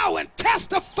up now and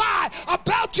testify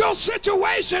about your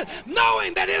situation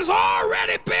knowing that it's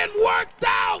already been worked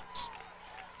out.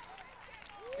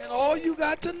 And all you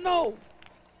got to know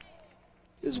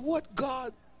is what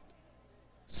God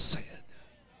said.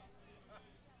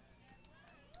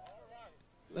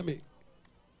 Let me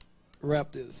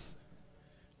wrap this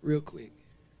real quick,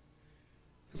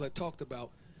 because I talked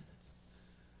about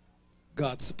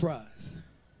God's surprise.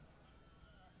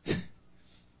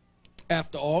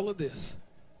 After all of this,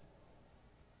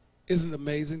 isn't it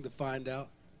amazing to find out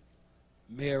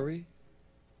Mary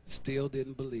still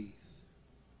didn't believe?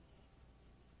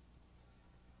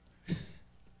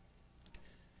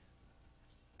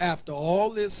 After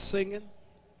all this singing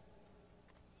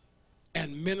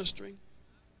and ministering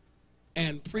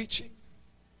and preaching,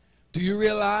 do you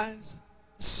realize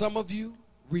some of you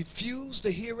refuse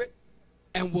to hear it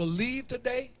and will leave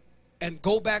today and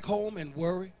go back home and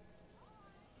worry?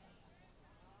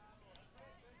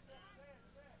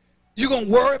 You're going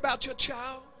to worry about your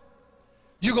child.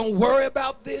 You're going to worry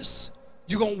about this.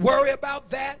 You're going to worry about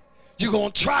that. You're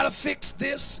going to try to fix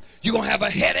this. You're going to have a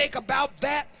headache about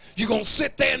that. You're going to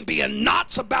sit there and be in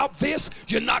knots about this.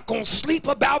 You're not going to sleep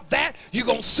about that. You're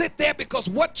going to sit there because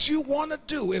what you want to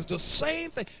do is the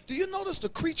same thing. Do you notice the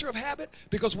creature of habit?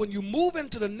 Because when you move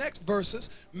into the next verses,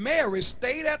 Mary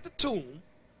stayed at the tomb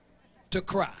to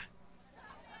cry.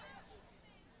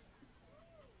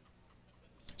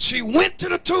 She went to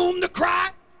the tomb to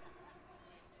cry.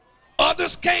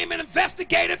 Others came and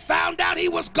investigated, found out he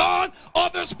was gone.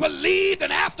 Others believed,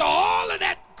 and after all of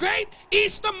that great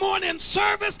Easter morning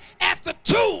service at the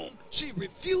tomb, she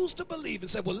refused to believe and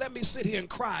said, well, let me sit here and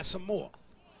cry some more.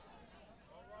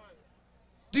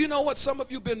 Do you know what? Some of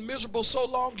you have been miserable so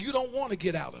long, you don't want to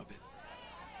get out of it.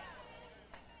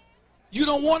 You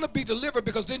don't want to be delivered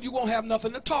because then you won't have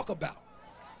nothing to talk about.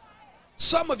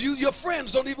 Some of you, your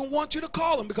friends don't even want you to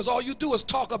call them because all you do is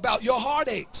talk about your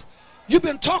heartaches. You've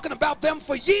been talking about them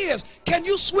for years. Can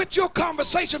you switch your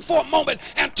conversation for a moment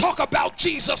and talk about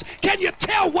Jesus? Can you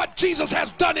tell what Jesus has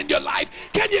done in your life?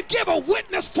 Can you give a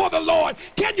witness for the Lord?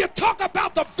 Can you talk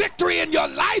about the victory in your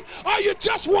life? Or you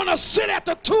just want to sit at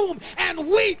the tomb and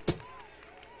weep?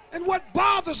 And what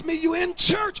bothers me, you in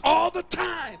church all the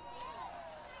time.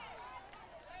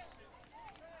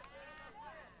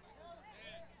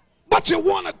 But you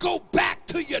want to go back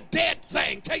to your dead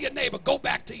thing. Tell your neighbor, go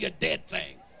back to your dead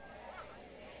thing.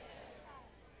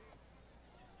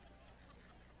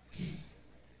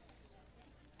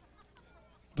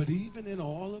 But even in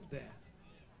all of that,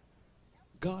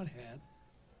 God had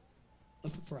a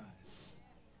surprise.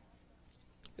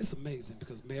 It's amazing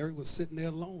because Mary was sitting there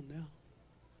alone now.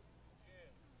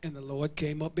 And the Lord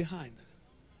came up behind her.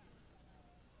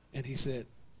 And he said,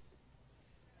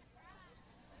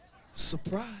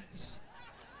 surprise.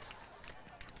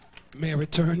 Mary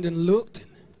turned and looked, and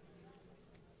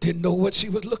Didn't know what she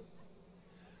was looking.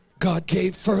 God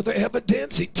gave further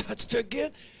evidence. He touched her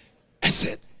again and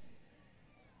said,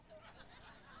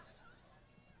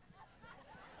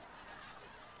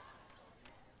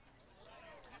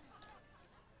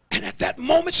 and at that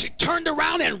moment she turned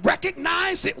around and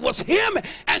recognized it was him,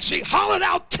 and she hollered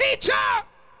out, "Teacher!"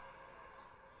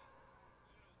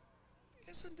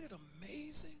 Isn't it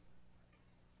amazing?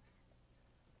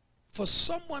 For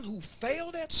someone who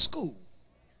failed at school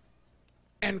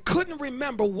and couldn't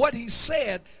remember what he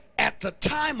said at the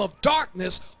time of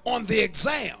darkness on the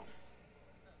exam.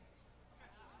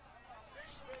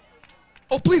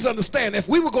 Oh, please understand, if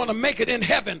we were going to make it in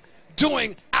heaven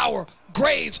doing our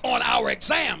grades on our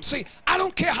exam, see, I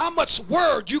don't care how much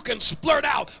word you can splurt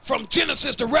out from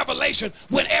Genesis to Revelation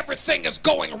when everything is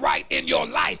going right in your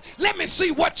life. Let me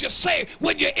see what you say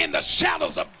when you're in the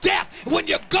shadows of death, when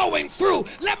you're going through.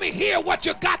 Let me hear what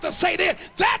you got to say then.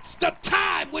 That's the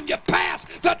time when you pass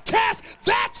the test.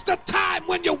 That's the time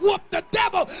when you whoop the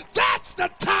devil. That's the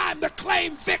time to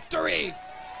claim victory.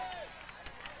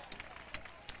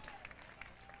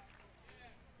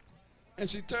 And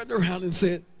she turned around and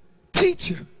said,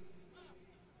 "Teacher,"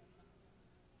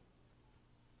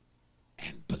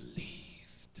 and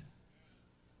believed.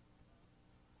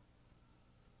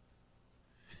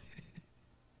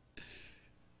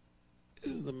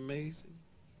 Isn't it amazing?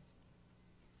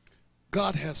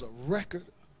 God has a record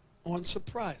on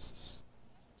surprises.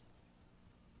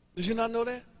 Did you not know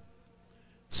that?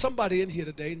 Somebody in here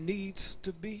today needs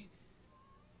to be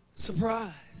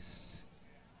surprised.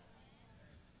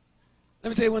 Let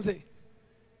me tell you one thing.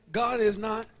 God is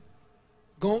not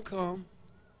going to come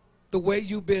the way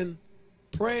you've been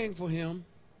praying for him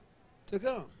to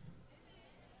come.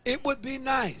 It would be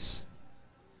nice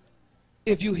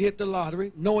if you hit the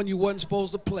lottery knowing you wasn't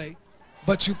supposed to play,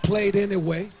 but you played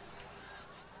anyway,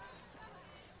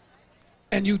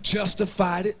 and you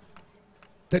justified it,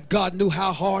 that God knew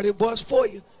how hard it was for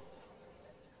you.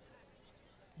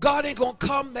 God ain't going to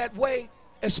come that way,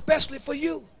 especially for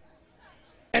you.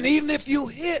 And even if you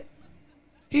hit,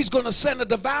 he's going to send a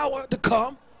devourer to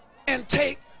come and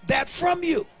take that from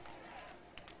you.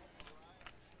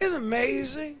 Isn't it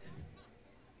amazing?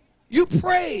 You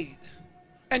prayed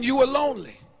and you were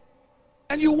lonely.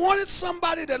 And you wanted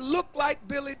somebody that looked like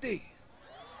Billy D.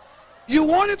 You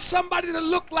wanted somebody that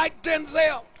looked like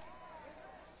Denzel.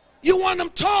 You want them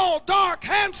tall, dark,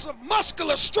 handsome,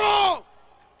 muscular, strong.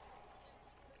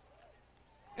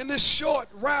 And this short,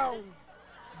 round,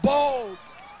 bald,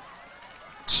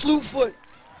 slewfoot,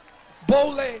 bow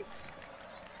leg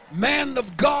man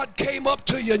of God came up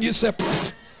to you and you said,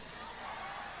 "Pfft."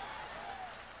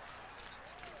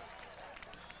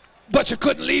 But you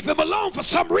couldn't leave him alone for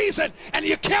some reason, and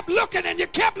you kept looking and you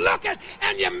kept looking,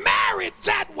 and you married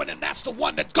that one, and that's the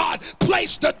one that God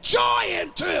placed the joy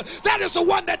into. That is the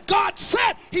one that God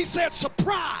said. He said,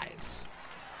 "Surprise.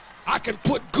 I can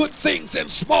put good things in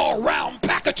small round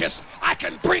packages. I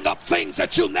can bring up things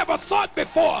that you never thought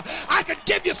before. I can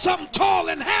give you something tall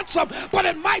and handsome, but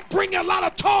it might bring you a lot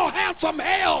of tall, handsome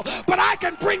hell. But I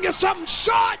can bring you something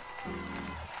short,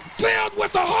 filled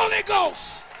with the Holy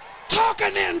Ghost,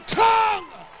 talking in tongue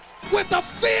with the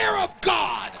fear of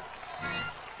God."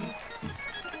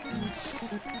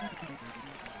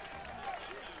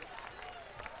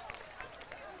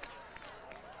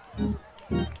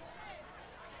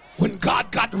 When God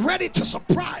got ready to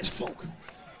surprise folk,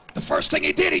 the first thing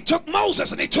he did, he took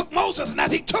Moses, and he took Moses, and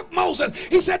as he took Moses,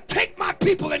 he said, "Take my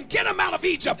people and get them out of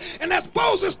Egypt." And as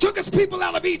Moses took his people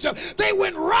out of Egypt, they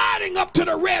went riding up to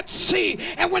the Red Sea.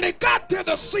 And when they got to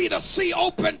the sea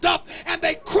opened up, and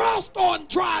they crossed on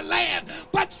dry land.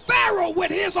 But Pharaoh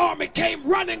with his army came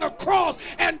running across,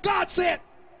 and God said,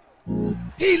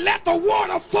 he let the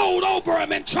water fold over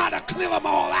him and try to clear them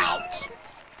all out.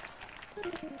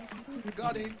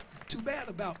 God ain't too bad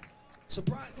about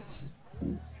surprises.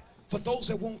 For those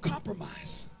that won't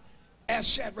compromise. Ask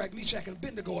Shadrach, Meshach, and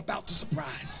Abednego about the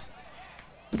surprise.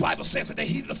 The Bible says that they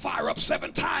heated the fire up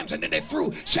 7 times, and then they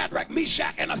threw Shadrach,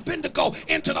 Meshach, and Abednego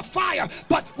into the fire.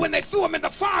 But when they threw them in the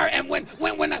fire, and when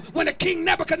the king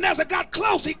Nebuchadnezzar got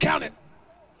close, he counted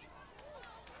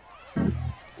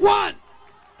 1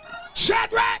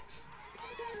 Shadrach,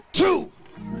 2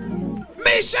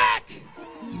 Meshach,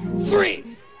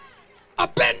 3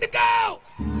 Abednego.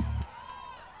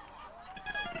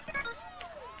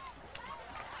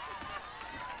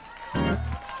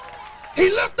 He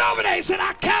looked over there, he said,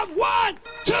 "I count 1,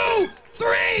 2,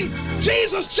 3.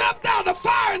 Jesus jumped out of the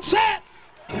fire and said,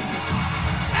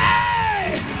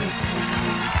 "Hey!"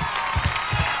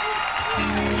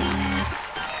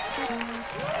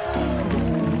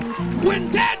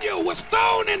 When Daniel was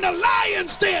thrown in the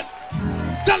lion's den,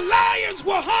 the lions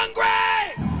were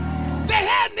hungry. They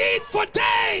hadn't eaten for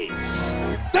days.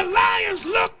 The lions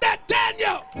looked at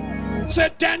Daniel,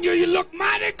 said, Daniel, you look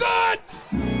mighty good.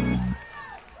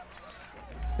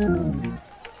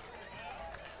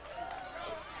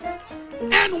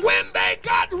 And when they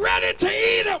got ready to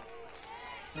eat him,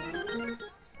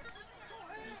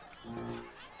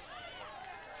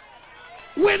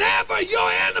 whenever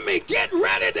your enemy get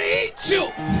ready to eat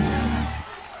you,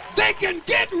 they can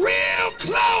get real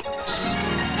close.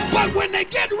 But when they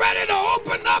get ready to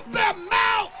open up their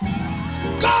mouth,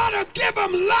 God will give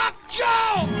them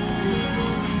lockjaw.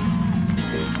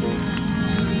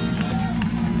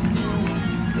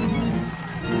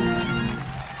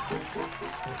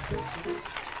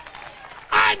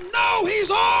 I know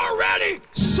he's already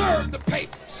served the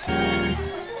papers.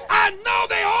 I know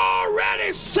they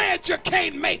already said you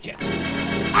can't make it.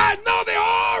 I know they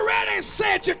already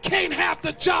said you can't have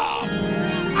the job.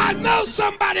 I know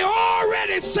somebody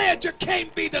already said you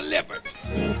can't be delivered.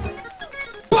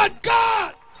 But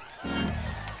God,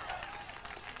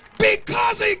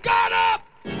 because he got up,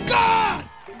 God,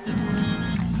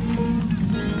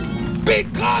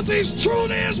 because he's true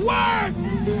to his word,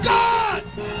 God,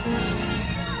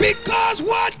 because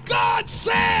what God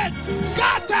said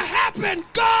got to happen,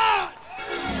 God.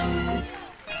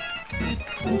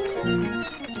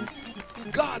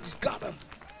 God's got a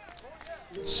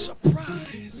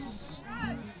surprise.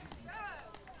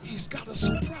 He's got a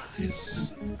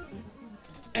surprise.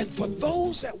 And for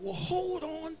those that will hold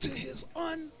on to his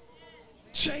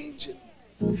unchanging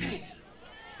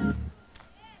hand,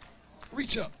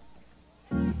 reach up.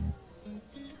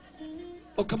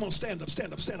 Oh, come on, stand up,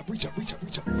 stand up, stand up. Reach up, reach up,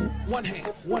 reach up. One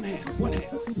hand, one hand, one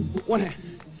hand, one hand.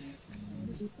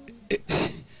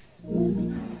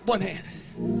 One hand,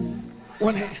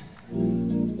 one hand,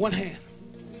 one hand.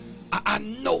 I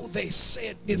know they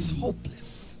said it's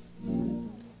hopeless.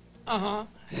 Uh-huh.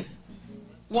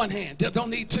 One hand. Don't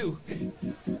need two.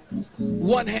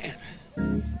 One hand.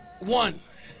 One.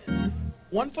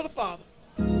 One for the Father.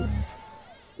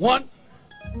 One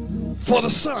for the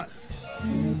Son.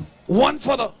 One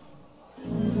for the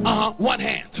one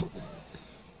hand.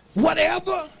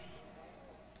 Whatever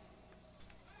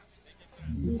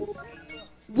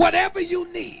you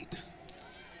need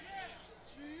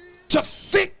to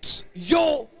fix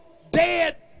your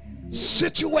dead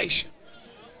situation,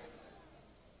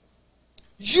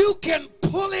 you can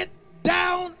pull it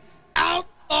down out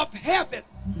of heaven.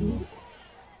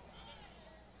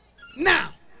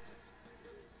 Now,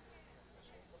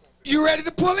 you ready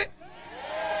to pull it?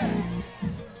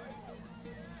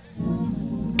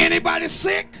 Anybody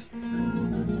sick?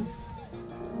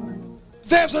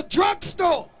 There's a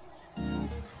drugstore.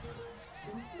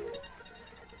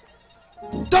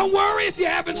 Don't worry if you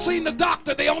haven't seen the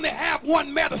doctor. They only have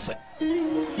one medicine.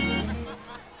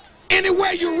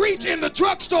 Anywhere you reach in the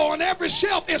drugstore, on every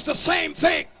shelf, it's the same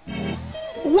thing.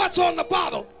 What's on the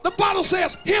bottle? The bottle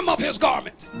says, hem of his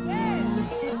garment.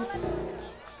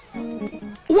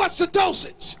 What's the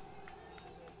dosage?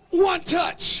 One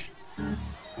touch.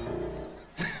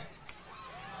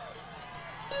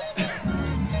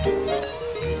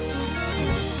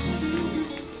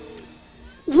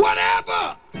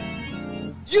 Whatever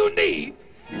you need,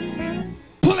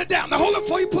 pull it down. Now hold it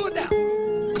before you pull it down,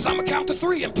 because I'm going to count to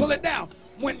 3 and pull it down.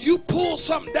 When you pull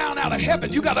something down out of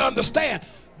heaven, you got to understand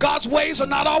God's ways are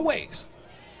not our ways.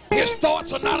 His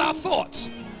thoughts are not our thoughts.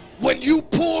 When you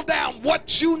pull down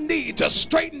what you need to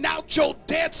straighten out your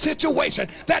dead situation,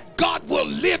 that God will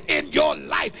live in your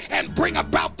life and bring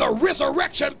about the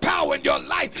resurrection power in your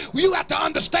life, you have to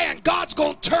understand God's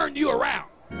going to turn you around.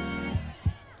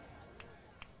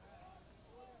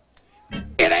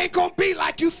 It ain't going to be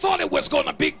like you thought it was going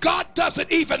to be. God does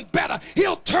it even better.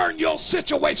 He'll turn your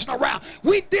situation around.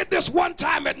 We did this one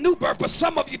time at New Birth, but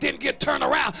some of you didn't get turned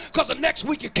around because the next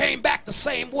week you came back the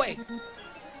same way.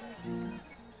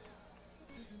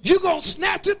 You're going to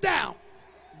snatch it down.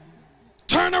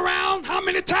 Turn around how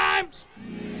many times?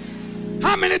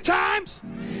 How many times?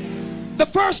 The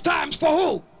first time's for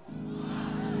who?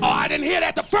 Oh, I didn't hear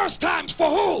that. The first time's for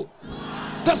who?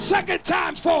 The second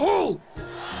time's for who?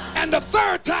 And the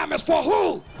third time is for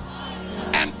who?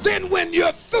 And then when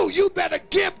you're through, you better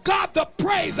give God the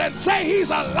praise and say he's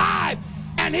alive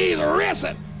and he's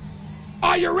risen.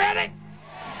 Are you ready?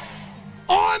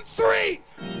 On 3.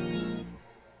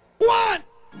 1.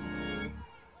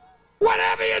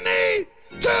 Whatever you need.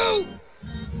 2.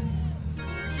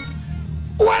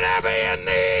 Whatever you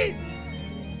need.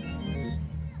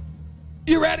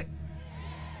 You ready?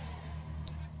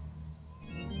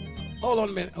 Hold on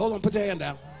a minute. Hold on. Put your hand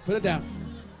down. Put it down.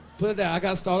 Put it down. I got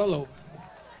to start all over.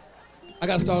 I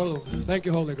got to start all over. Thank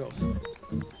you, Holy Ghost.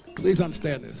 Please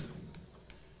understand this.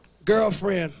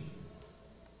 Girlfriend,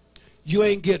 you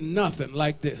ain't getting nothing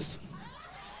like this.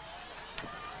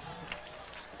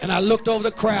 And I looked over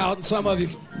the crowd, and some of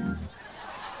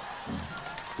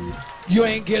you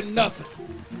ain't getting nothing.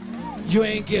 You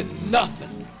ain't getting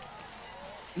nothing.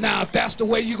 Now, if that's the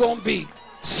way you're going to be,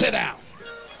 sit down.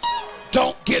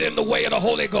 Don't get in the way of the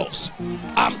Holy Ghost.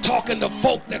 I'm talking to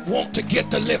folk that want to get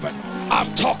delivered.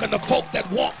 I'm talking to folk that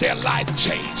want their life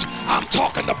changed. I'm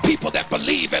talking to people that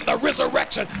believe in the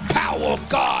resurrection power of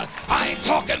God. I ain't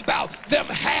talking about them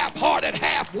half-hearted,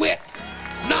 half-wit,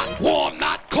 not warm,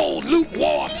 not cold,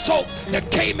 lukewarm folk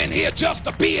that came in here just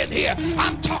to be in here.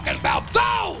 I'm talking about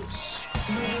those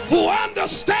who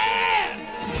understand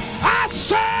I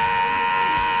serve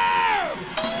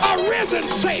a risen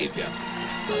Savior.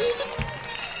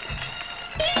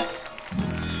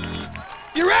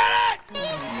 You ready?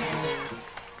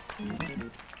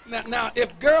 Now,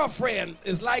 if girlfriend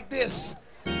is like this,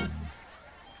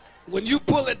 when you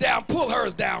pull it down, pull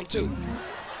hers down too.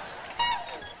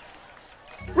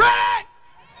 Ready?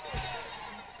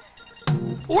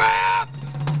 Well,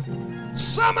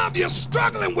 some of you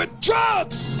struggling with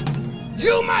drugs,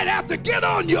 you might have to get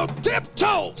on your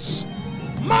tiptoes.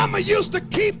 Mama used to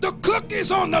keep the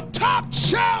cookies on the top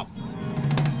shelf.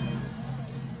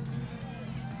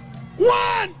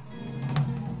 1,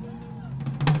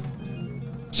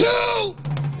 2.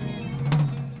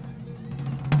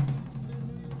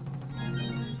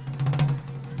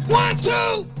 One,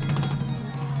 two.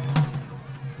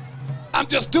 I'm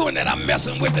just doing that. I'm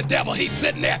messing with the devil. He's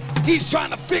sitting there. He's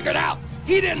trying to figure it out.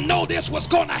 He didn't know this was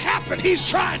going to happen. He's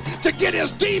trying to get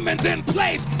his demons in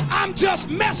place. I'm just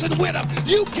messing with him.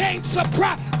 You can't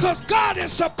surprise, because God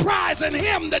is surprising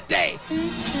him today.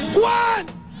 1,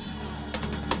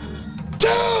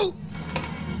 2,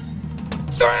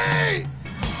 3.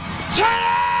 Turn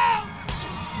out.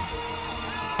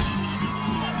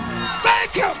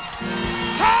 Thank him.